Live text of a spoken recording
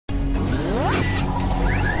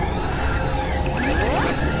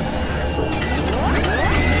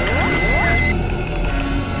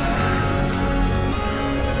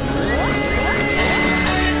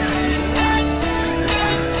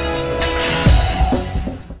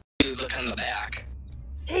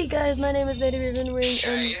guys, my name is LadyRavenWing,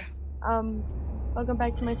 Shy. and welcome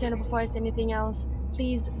back to my channel. Before I say anything else,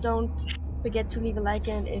 please don't forget to leave a like,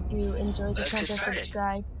 and if you enjoyed the Let's get content, started.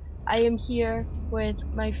 subscribe. I am here with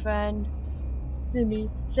my friend Simmy.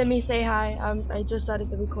 Simmy, say hi. I just started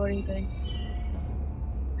the recording thing.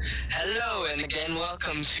 Hello, and again,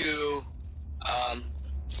 welcome to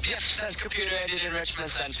Science Computer Aided Enrichment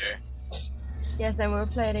Center. Yes, and we're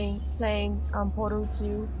playing Portal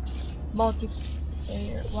 2 multiplayer.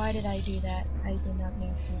 Why did I do that? I did not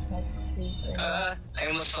mean to press C. I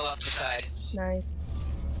almost fell off the side.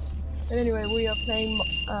 Nice. But anyway, we are playing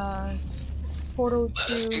Portal 2. Let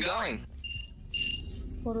us be going.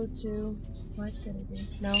 Portal 2. What did I do?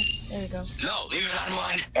 No, there we go. No, leave it on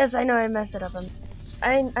one. Yes, I know I messed it up.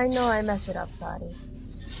 I know I messed it up. Sorry.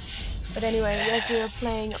 But anyway, yes, we are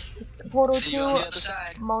playing Portal 2 you on the other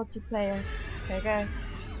side. multiplayer. Okay,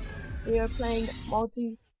 guys. We are playing all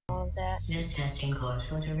of that. This testing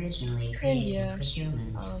course was originally created for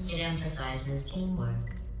humans. It emphasizes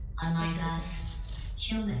teamwork. Unlike us,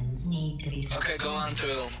 humans need to be taught. Okay, go on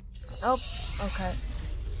through. Oh, okay.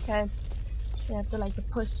 Okay. You have to like to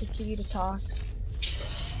push the C to talk.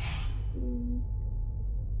 You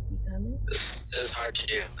coming? This is hard to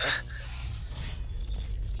do.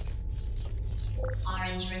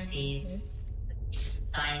 Orange receives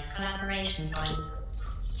science collaboration point.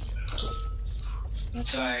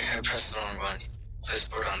 Sorry, I pressed the wrong one. Place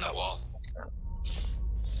board on that wall.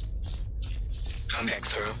 Come back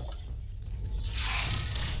through.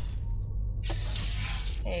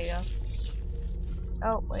 There you go.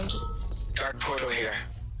 Oh, wait. Dark portal here.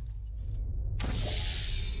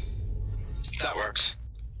 That works.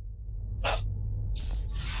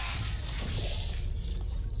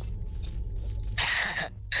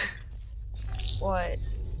 What?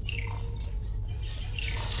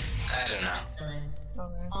 I don't know. Excellent.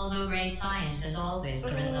 Okay. Although great science is always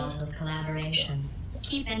the result of collaboration,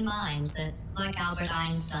 keep in mind that, like Albert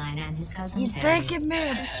Einstein and his cousin You Terry, think it,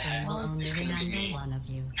 man? history will only It's gonna be remember me. one of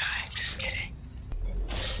you. I'm just kidding.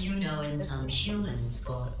 You know, in some human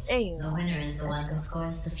sports, There you the go. winner is the one who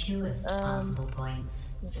scores the fewest possible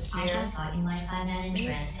points. I just thought you might find that You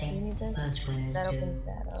interesting. need this? Most winners That do. opens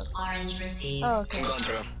that up. Orange receives Oh, okay. I'm going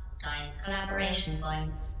through. science collaboration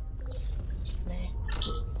points.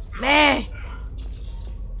 Man!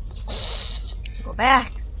 Go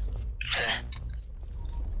back!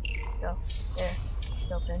 Go. There.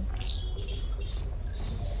 It's open.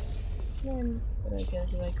 Man, where do I go?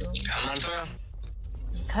 Do I go? Come on through.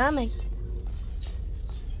 I'm coming.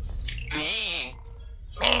 Me.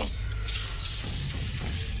 Man!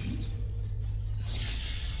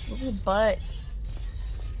 Move your butt.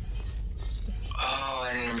 Oh,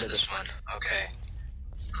 I remember this one. Okay.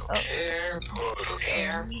 Portal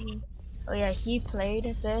here. Oh yeah, he played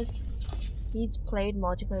this. He's played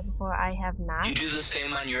multiplayer before. I have not. You do the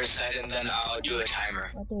same on your side, and then I'll do a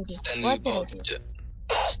timer. What did I do? Then What we did I both do? do.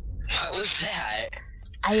 What was that?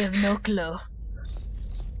 I have no clue.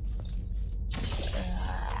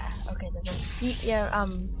 Okay,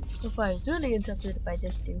 before I was really interrupted by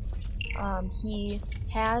this dude. He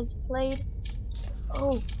has played.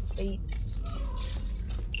 Oh, wait.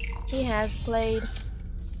 He has played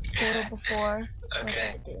Portal before.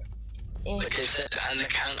 Okay. Like I said, on the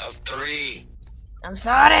count of 3. I'm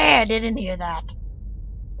sorry, I didn't hear that.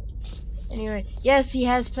 Anyway, yes, he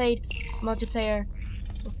has played multiplayer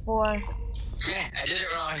before. Yeah, I did it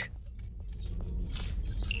wrong.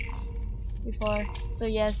 So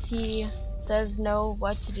yes, he does know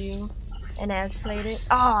what to do and has played it.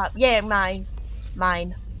 Ah, yeah, mine.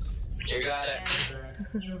 You got it.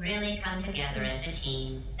 You really come together as a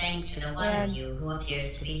team, thanks to the one of you who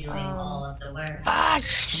appears to be doing all of the work. Fuck!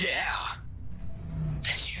 Yeah.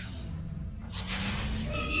 That's you.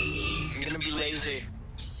 I'm gonna be lazy.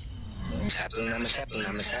 I'm a sapling, I'm a sapling,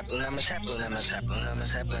 I'm a sapling, I'm a sapling, I'm a sapling, I'm a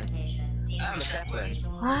sapling. I'm a sapling.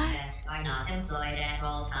 What? Are not employed at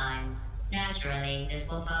all times. Naturally, this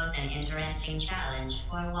will pose an interesting challenge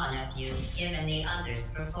for one of you, given the other's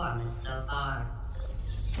performance so far.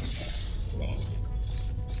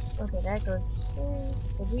 Okay, that goes.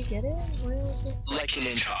 Did we get it? Where is it? Like an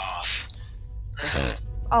inch off.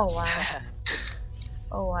 Oh wow.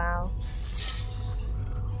 Oh wow.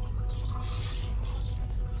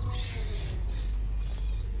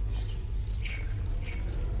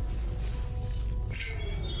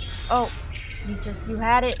 Oh, you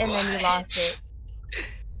had it and then you lost it.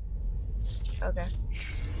 Okay.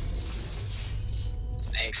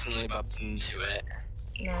 I accidentally bumped into it.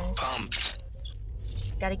 Nice. Bumped.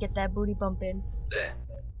 Gotta get that booty bump in. There.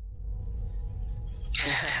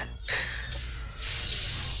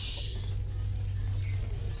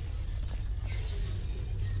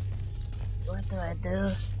 do I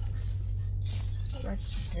do? What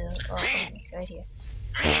to do? Oh, okay, right here.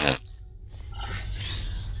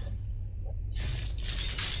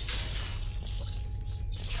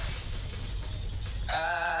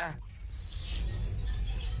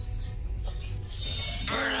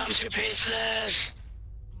 Burn them to pieces!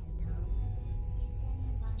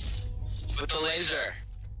 With the laser.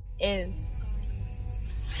 Ew.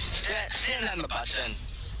 Stand on the button.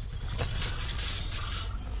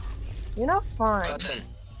 You're not fine. Button.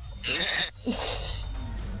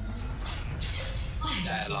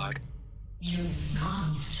 Dialogue. You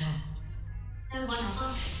monster. No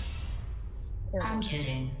wonderful. I'm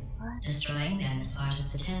kidding. What? Destroying them is part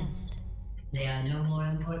of the test. They are no more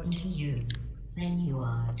important to you than you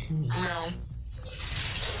are to me. No.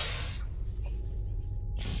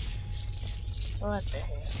 What the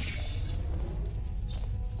hell?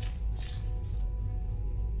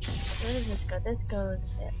 Where does this go? This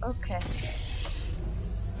goes there. Okay.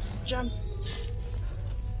 Jump.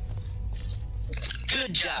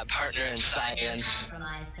 Good job, partner in science.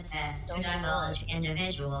 Compromise the test to divulge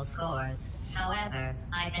individual scores. However,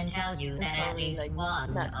 I can tell you that at least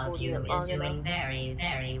one of you is doing very,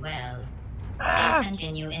 very well. Please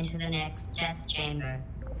continue into the next test chamber.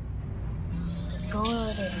 Let's go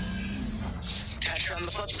over there. Catch her on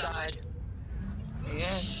the flip side. Yeah.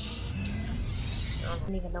 I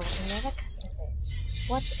don't even know what the next test is.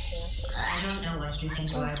 What the hell? I don't know what you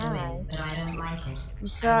think you are doing, but I don't like it. You I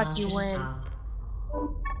suck, want you to win. stop.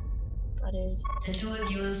 That is. The two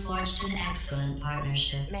of you have forged an excellent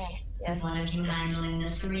partnership. Meh. With Yes. one of you handling the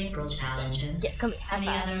cerebral challenges, Yeah, come here. and the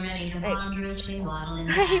High other five. ready to Hey. ponderously waddle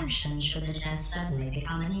into action should the test suddenly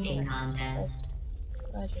become an eating contest.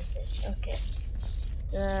 What is this? Okay.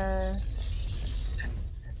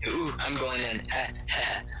 Ooh, I'm going in.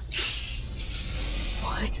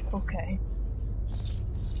 What? Okay.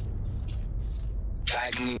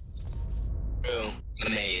 Guide me through the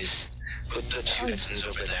maze. Put the two buttons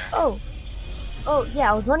over there. Oh. Oh, yeah,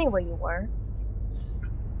 I was wondering where you were.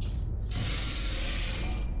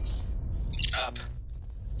 Up.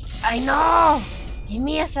 I know! Give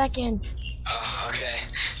me a second. Oh, okay.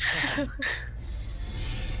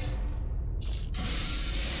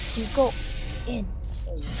 You go in.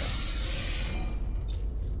 There you go.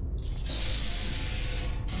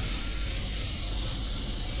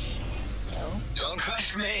 No. Don't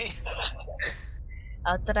crush me.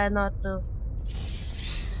 I'll try not to.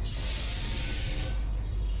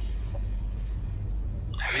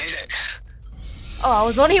 I made it. Oh, I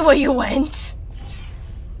was wondering where you went.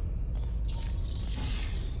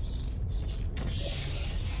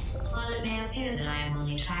 While it may appear that I am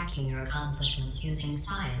only tracking your accomplishments using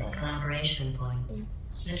science collaboration points,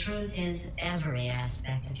 the truth is every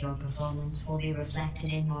aspect of your performance will be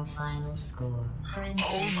reflected in your final score. For instance,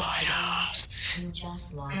 Oh my god. you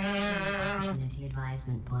just lost 2 opportunity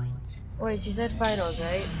advisement points. Wait, she said finals,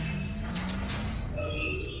 right?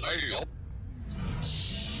 Hey,